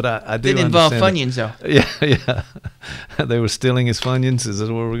on that, but I do didn't involve understand Funyuns though. Yeah. They were stealing his Funyuns. Is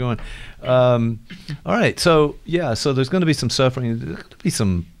that where we're going? All right. So there's going to be some suffering. There's going to be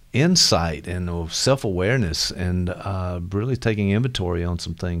some insight and self-awareness and really taking inventory on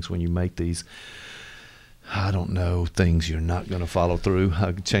some things when you make these, I don't know, things you're not going to follow through.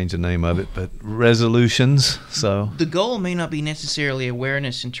 I could change the name of it, but resolutions. So the goal may not be necessarily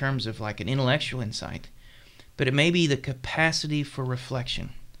awareness in terms of like an intellectual insight, but it may be the capacity for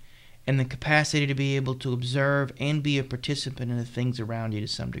reflection and the capacity to be able to observe and be a participant in the things around you to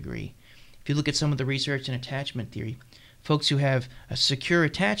some degree. If you look at some of the research in attachment theory, folks who have a secure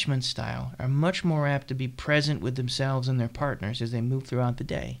attachment style are much more apt to be present with themselves and their partners as they move throughout the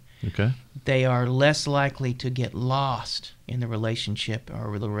day. okay. They are less likely to get lost in the relationship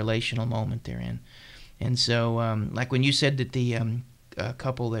or the relational moment they're in. And so, like when you said that the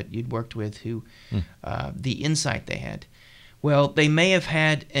couple that you'd worked with who, the insight they had, well, they may have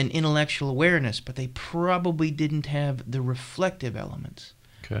had an intellectual awareness, but they probably didn't have the reflective elements.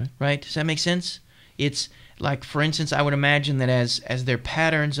 Okay. Right? Does that make sense? It's like, for instance, I would imagine that as their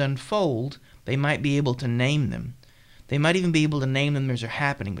patterns unfold, they might be able to name them. They might even be able to name them as they're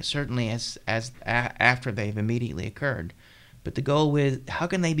happening, but certainly after they've immediately occurred. But the goal with how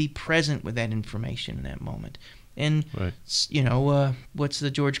can they be present with that information in that moment? And Right. What's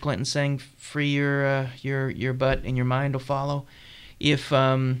the George Clinton saying? Free your butt and your mind will follow. If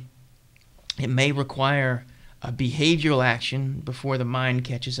it may require a behavioral action before the mind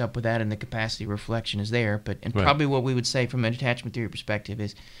catches up with that, and the capacity of reflection is there. Right. Probably what we would say from an attachment theory perspective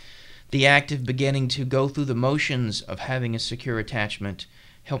is the act of beginning to go through the motions of having a secure attachment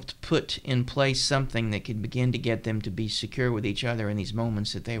helped put in place something that could begin to get them to be secure with each other in these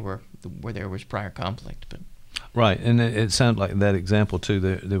moments that where there was prior conflict. But Right, and it sounded like that example too.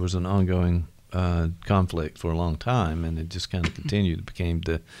 There was an ongoing conflict for a long time, and it just kind of continued. It became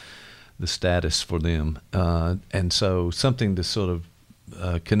the status for them, and so something to sort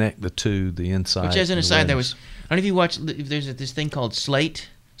of connect the two, the insight. Which, as an aside, I don't know if you watch. There's this thing called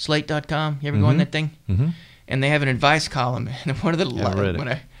Slate.com. You ever go on that thing? Mm-hmm. And they have an advice column, and one of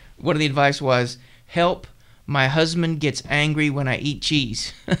the advice was, "Help, my husband gets angry when I eat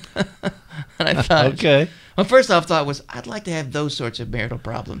cheese." And I thought, okay. Well, first off, thought was I'd like to have those sorts of marital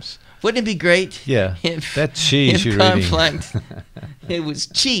problems. Wouldn't it be great? Yeah, if that cheese you're conflict, it was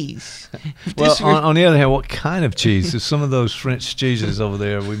cheese. Well, on the other hand, what kind of cheese? There's some of those French cheeses over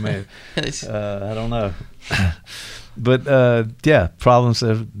there we may. I don't know. But yeah, problems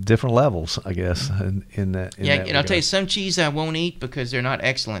have different levels, I guess. In that. And I'll tell you, some cheese I won't eat because they're not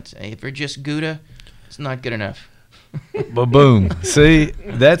excellent. If they're just Gouda, it's not good enough. Boom. See,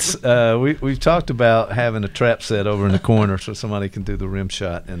 that's we've talked about having a trap set over in the corner so somebody can do the rim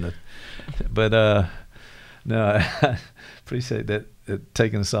shot but no, I appreciate that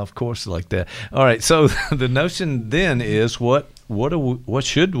taking us off course like that. All right, so the notion then is what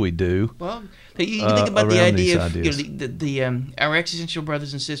should we do? Well, you think about the idea of our existential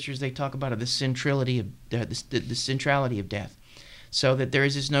brothers and sisters. They talk about the centrality of the centrality of death, so that there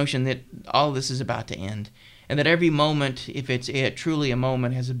is this notion that all of this is about to end. And that every moment, if it's truly a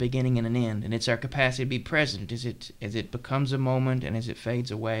moment, has a beginning and an end. And it's our capacity to be present as it becomes a moment and as it fades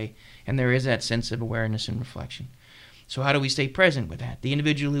away. And there is that sense of awareness and reflection. So how do we stay present with that? The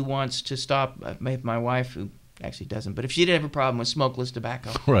individual who wants to stop, my wife, who actually doesn't, but if she did have a problem with smokeless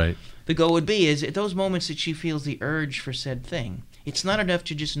tobacco, right, the goal would be is at those moments that she feels the urge for said thing, it's not enough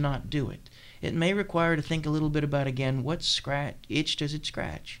to just not do it. It may require to think a little bit about, again, what itch does it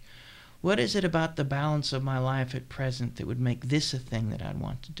scratch? What is it about the balance of my life at present that would make this a thing that I'd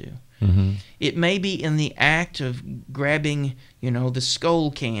want to do? Mm-hmm. It may be in the act of grabbing, the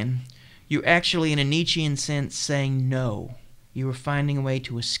Skoal can. You're actually, in a Nietzschean sense, saying no. You are finding a way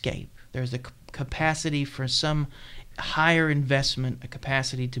to escape. There's a capacity for some higher investment, a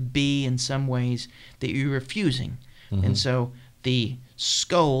capacity to be in some ways that you're refusing. Mm-hmm. And so the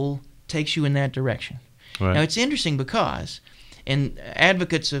Skoal takes you in that direction. Right. Now, it's interesting because... And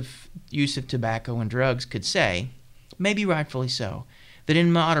advocates of use of tobacco and drugs could say, maybe rightfully so, that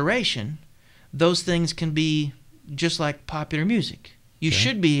in moderation, those things can be just like popular music. You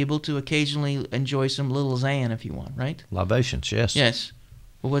should be able to occasionally enjoy some little Zan if you want, right? Libations, yes. Yes.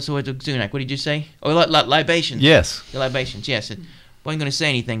 Well, what's Zunak? What did you say? Oh, libations. Yes. The libations, yes. I wasn't going to say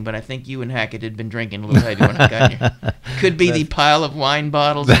anything, but I think you and Hackett had been drinking a little heavy when I got here. Could be the pile of wine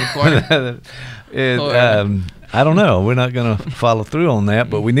bottles in the corner. I don't know. We're not going to follow through on that,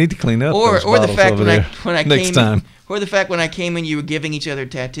 but we need to clean up those bottles the fact over there next time. Or the fact when I came in, you were giving each other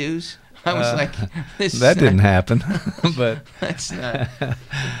tattoos. I was like, this that didn't happen, but that's not.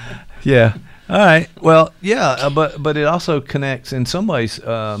 Yeah. All right. Well, yeah, but it also connects in some ways. What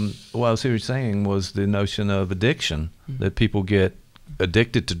I was saying was the notion of addiction, that people get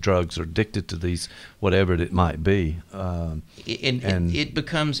addicted to drugs or addicted to these, whatever it might be. And it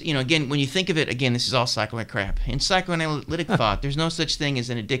becomes, again, when you think of it, again, this is all psychoanalytic crap. In psychoanalytic thought, there's no such thing as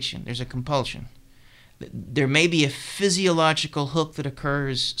an addiction. There's a compulsion. There may be a physiological hook that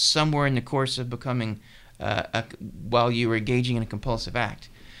occurs somewhere in the course of becoming, while you are engaging in a compulsive act.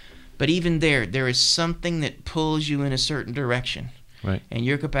 But even there is something that pulls you in a certain direction. Right. And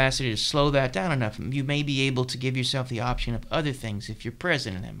your capacity to slow that down enough, you may be able to give yourself the option of other things if you're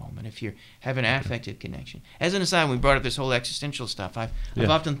present in that moment, if you have an affective connection. As an aside, when we brought up this whole existential stuff, I've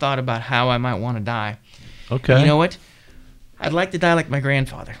often thought about how I might want to die. Okay. And you know what? I'd like to die like my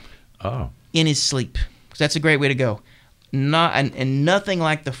grandfather. Oh. In his sleep. Because that's a great way to go. And nothing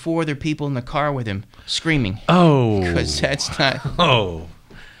like the 4 other people in the car with him screaming. Oh. Because that's not... Oh.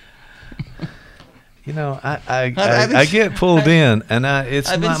 I get pulled in, and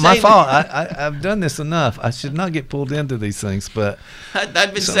it's my fault. I've done this enough. I should not get pulled into these things, but I've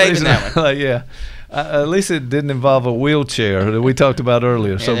been saving that one. Yeah. At least it didn't involve a wheelchair that we talked about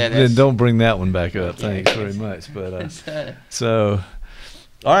earlier. So then don't bring that one back up. Thanks very much. But so,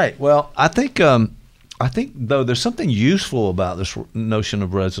 all right. Well, I think though there's something useful about this notion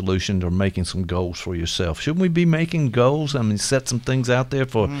of resolution or making some goals for yourself. Shouldn't we be making goals? I mean, set some things out there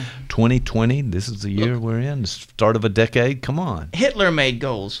for 2020. This is the year we're in, the start of a decade. Come on. Hitler made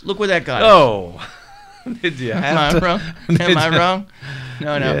goals. Look where that got us. Oh. Did you have Am I wrong?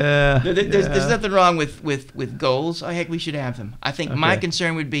 No. Yeah, there's nothing wrong with goals. Heck, we should have them. I think my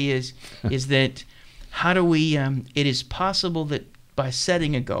concern would be is that how do we? It is possible that by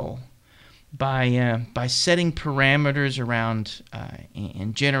setting a goal, by setting parameters around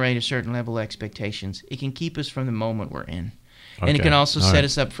and generate a certain level of expectations, it can keep us from the moment we're in, and it can also set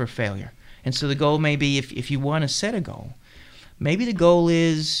us up for failure. And so the goal may be, if you want to set a goal, maybe the goal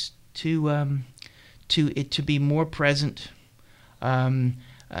is to be more present.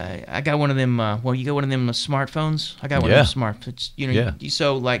 I got one of them. You got one of them smartphones. I got one of them smartphones.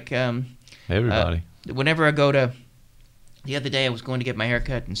 So like everybody. Whenever I go to, the other day I was going to get my hair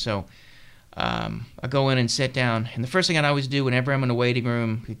cut, and so I go in and sit down. And the first thing I always do whenever I'm in a waiting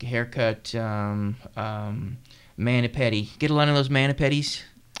room, haircut, mani-pedi. Get a lot of those mani-pedis?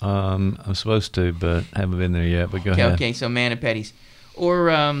 I'm supposed to, but haven't been there yet. But go ahead. Okay, so mani-pedis. Or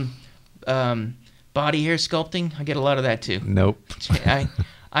body hair sculpting. I get a lot of that too. Nope.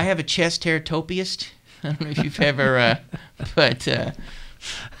 I have a chest hair topiist. I don't know if you've ever,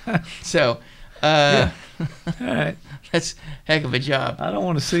 so. All right. That's a heck of a job. I don't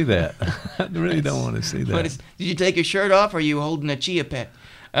want to see that. I really don't want to see that. Did you take your shirt off, or are you holding a chia pet?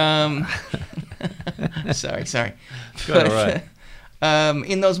 Sorry. But,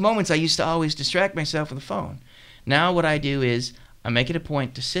 in those moments, I used to always distract myself with the phone. Now what I do is I make it a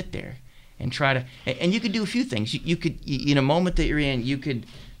point to sit there and try to, and you could do a few things. You could, in a moment that you're in, you could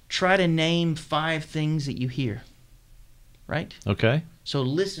try to name 5 things that you hear, right? Okay. So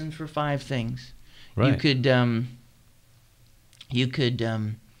listen for 5 things. Right. You could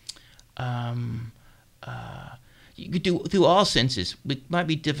do through all senses. It might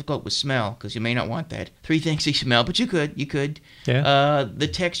be difficult with smell because you may not want that. 3 things you smell, but you could. Yeah. The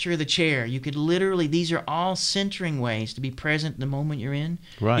texture of the chair. You could literally. These are all centering ways to be present in the moment you're in.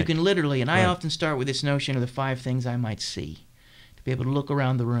 Right. You can literally, and I often start with this notion of the 5 things I might see, to be able to look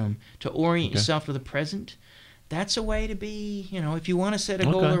around the room, to orient yourself to the present. That's a way to be. If you want to set a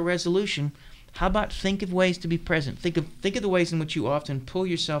goal or a resolution, how about think of ways to be present? Think of the ways in which you often pull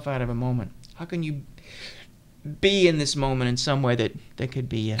yourself out of a moment. How can you be in this moment in some way that could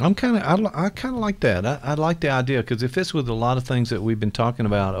be? I kind of like that. I like the idea because it fits with a lot of things that we've been talking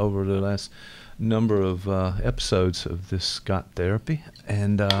about over the last number of episodes of this Scott Therapy,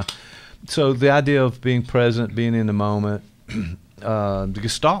 and so the idea of being present, being in the moment. The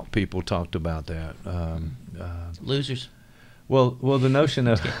Gestalt people talked about that. Losers. Well, the notion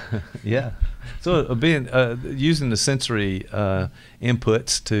of so being using the sensory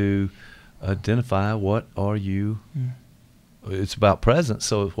inputs to identify what are you. It's about presence.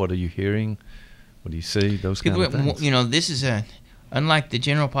 So what are you hearing? What do you see? Those People, kind of things. you know, this is unlike the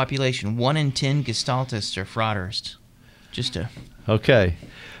general population, 1 in 10 Gestaltists are frauderists. Just a... Okay.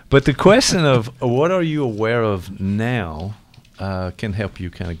 But the question of what are you aware of now can help you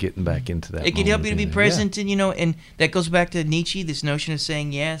kind of getting back into that. It can help you to be again. present, and, you know, and that goes back to Nietzsche, this notion of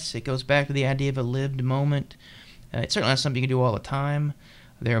saying yes. It goes back to the idea of a lived moment. It's certainly not something you can do all the time.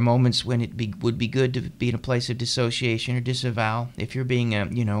 There are moments when it would be good to be in a place of dissociation or disavowal. If you're being,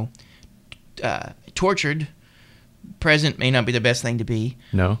 tortured, present may not be the best thing to be.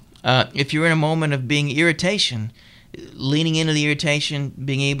 No. If you're in a moment of being irritation, leaning into the irritation,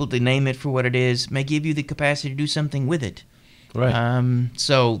 being able to name it for what it is, may give you the capacity to do something with it. Right.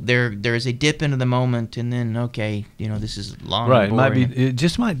 So there is a dip into the moment, and then, okay, you know, this is long. Right. And boring. It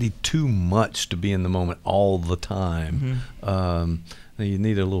just might be too much to be in the moment all the time. Mm-hmm. You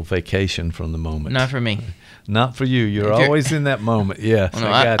need a little vacation from the moment. Not for me. Not for you. You're always in that moment. Yes. Well,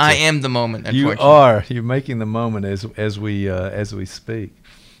 no, I am the moment. You are. You're making the moment as we speak.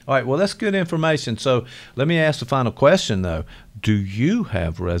 All right. Well, that's good information. So let me ask the final question, though. Do you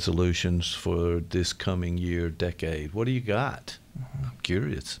have resolutions for this coming year, decade? What do you got? I'm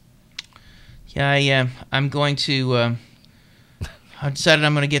curious. Yeah, I'm going to. I've decided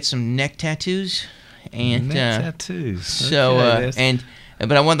I'm going to get some neck tattoos. And neck tattoos. So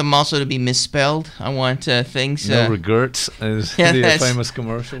but I want them also to be misspelled. I want things. No regrets. Is the famous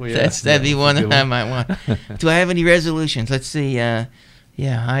commercial? Yeah, that'd be one that I might want. Do I have any resolutions? Let's see. I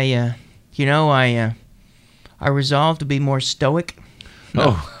resolved to be more stoic. No.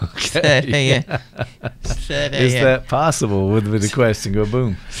 Oh, okay. Is that possible? Would be the question. Go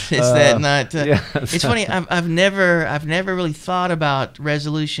boom. Is that not? Yeah, it's funny. I've never really thought about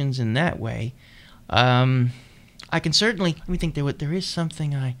resolutions in that way. I can certainly. Let me think. There is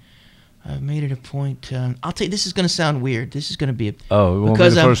something I've made it a point. I'll tell you. This is going to sound weird. This is going to be it won't be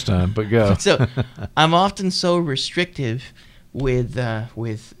the first time, but go. So I'm often so restrictive with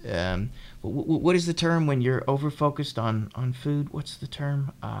what is the term when you're over-focused on food? What's the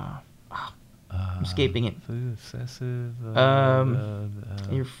term? I'm escaping it. Food obsessive.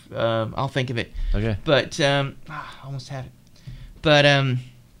 I'll think of it. Okay. But almost had it. But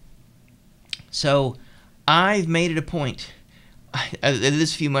so I've made it a point.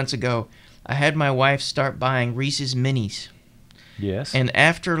 This a few months ago, I had my wife start buying Reese's Minis. Yes. And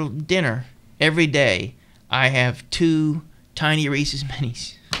after dinner, every day, I have 2 tiny Reese's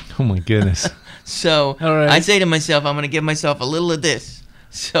Minis. Oh my goodness. So right. I say to myself, I'm going to give myself a little of this.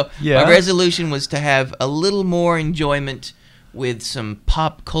 So yeah. My resolution was to have a little more enjoyment with some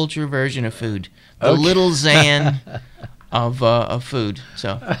pop culture version of food. The little Zan of food.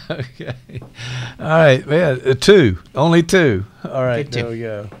 So okay. All right, man. 2. Only 2. All right, okay, there we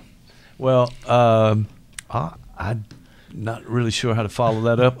go. Well, I'm not really sure how to follow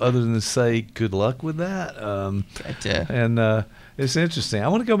that up other than to say good luck with that. It's interesting. I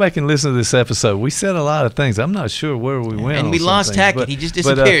want to go back and listen to this episode. We said a lot of things. I'm not sure where we went. And we lost Tackett. He just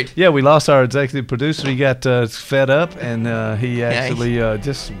disappeared. Yeah, we lost our executive producer. He got fed up, and he actually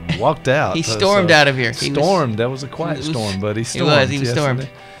just walked out. He stormed out of here. That was a quiet storm, but he stormed. He was stormed.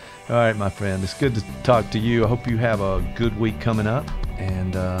 All right, my friend. It's good to talk to you. I hope you have a good week coming up,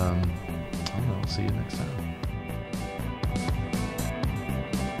 and I don't know. See you next time.